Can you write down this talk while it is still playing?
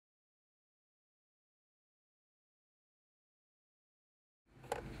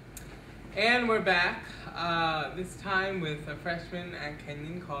And we're back, this time with a freshman at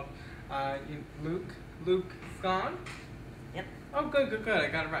Kenyon called Luke Skon. Yep. Oh, good, I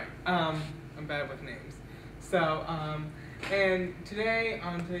got it right. I'm bad with names. So, and today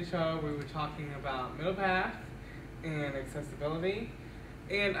on today's show, we were talking about middle path and accessibility.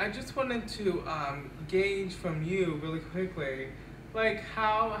 And I just wanted to gauge from you really quickly, like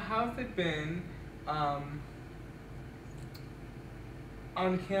how's it been on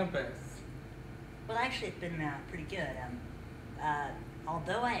campus? Well, actually, it's been pretty good.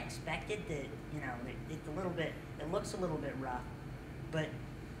 Although I expected that, it's a little bit, it looks a little bit rough, but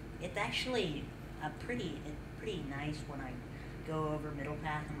it's actually pretty nice when I go over middle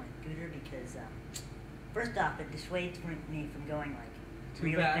path on my scooter because, first off, it dissuades me from going like Too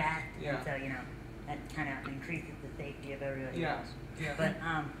really fast? fast, Yeah. and so that kind of increases the safety of everybody Yeah. else. Yeah. But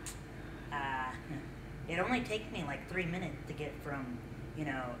it only takes me like 3 minutes to get from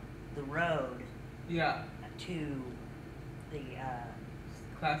the road Yeah. to the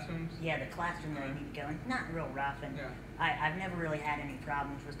Classrooms? the classroom that I need to go in. It's not real rough, and Yeah. I've never really had any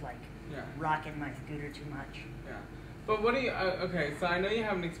problems with like Yeah. rocking my scooter too much. Yeah. But what do you, okay, so I know you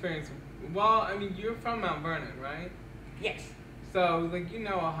have an experience, well, I mean, you're from Mount Vernon, right? Yes. So, like,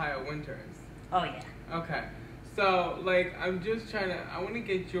 Ohio winters. Oh yeah. Okay. So, like, I'm just trying to, I want to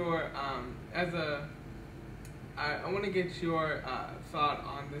get your, I want to get your thought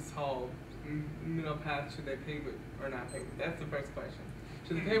on this whole middle path. Should they pave it or not pave it? That's the first question.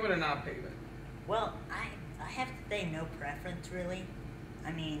 Should they pave it or not pave it? Well, I have to say no preference really.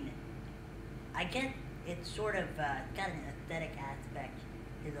 I mean, I get it's sort of got an aesthetic aspect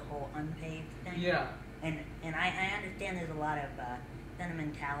to the whole unpaved thing. Yeah. And I understand there's a lot of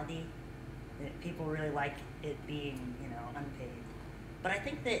sentimentality that people really like it being unpaved. But I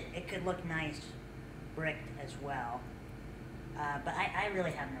think that it could look nice bricked as well. But I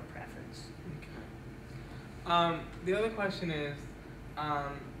really have no preference. Okay. The other question is,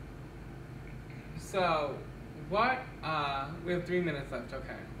 so what, we have 3 minutes left.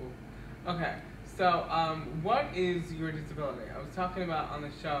 Okay, cool. Okay, so what is your disability? I was talking about on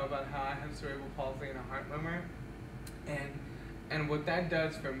the show about how I have cerebral palsy and a heart murmur. And what that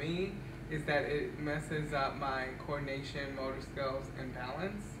does for me is that it messes up my coordination, motor skills, and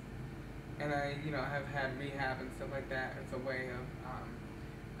balance. And I, have had rehab and stuff like that as a way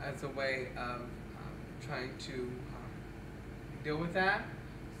of trying to deal with that.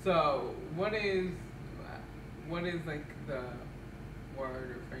 So, what is like the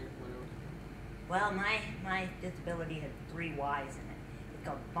word or phrase, whatever? Well, my disability has 3 Y's in it. It's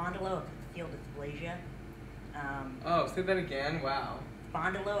called spondyloepiphyseal dysplasia. Say that again. Wow.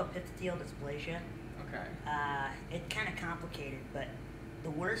 Spondyloepiphyseal dysplasia. Okay. It's kind of complicated, but the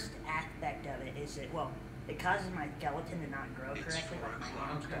worst aspect of it is that, well, it causes my skeleton to not grow correctly, like my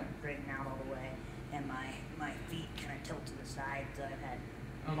arms don't straighten out all the way, and my feet kind of tilt to the side, so I've had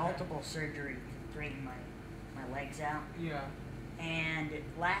multiple surgeries to straighten my legs out. Yeah. And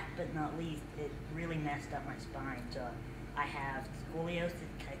last but not least, it really messed up my spine, so I have scoliosis,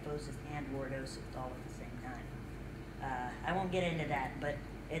 kyphosis, and lordosis all at the same time. I won't get into that, but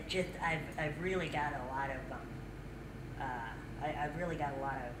it just, I've really got a lot of, I've really got a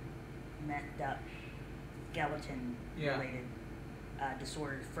lot of messed up skeleton-related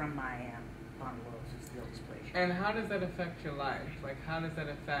disorders from my spondyloepiphyseal dysplasia. And how does that affect your life? Like, how does that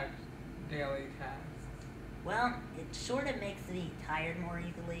affect daily tasks? Well, it sort of makes me tired more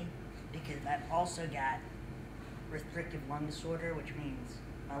easily because I've also got restrictive lung disorder, which means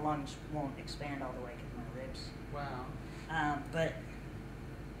my lungs won't expand all the way to my ribs. Wow. But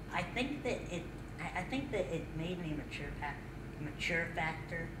I think that it made me mature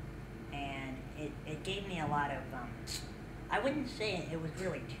factor, and it gave me a lot of, I wouldn't say it was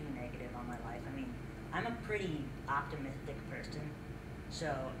really too negative on my life. I mean, I'm a pretty optimistic person,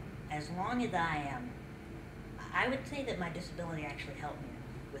 so as long as I would say that my disability actually helped me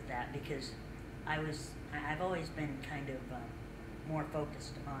with that because I've always been kind of more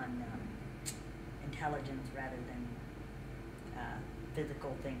focused on intelligence rather than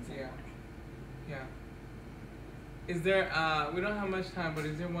physical things anyway. Yeah. Is there, we don't have much time, but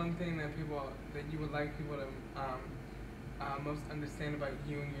is there one thing that you would like people to most understand about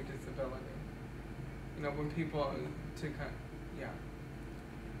you and your disability? When people yeah.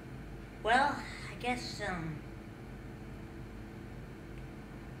 Well, I guess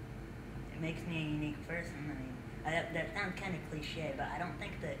it makes me a unique person. I mean, that sounds kind of cliche, but I don't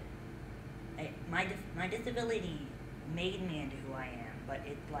think that my disability made me into who I am, but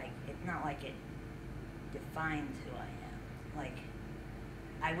it's not like it defines who I am. Like,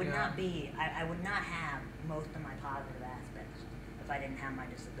 I would not be, I would not have most of my positive aspects if I didn't have my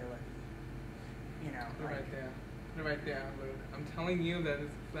disability. you know, Put it like, right there. Put it right there, Luke. I'm telling you that is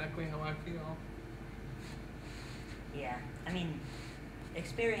exactly how I feel. yeah. I mean,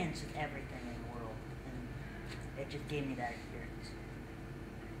 experience is everything in the world, and it just gave me that experience.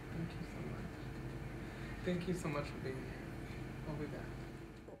 Thank you so much. Thank you so much for being here. We'll be back.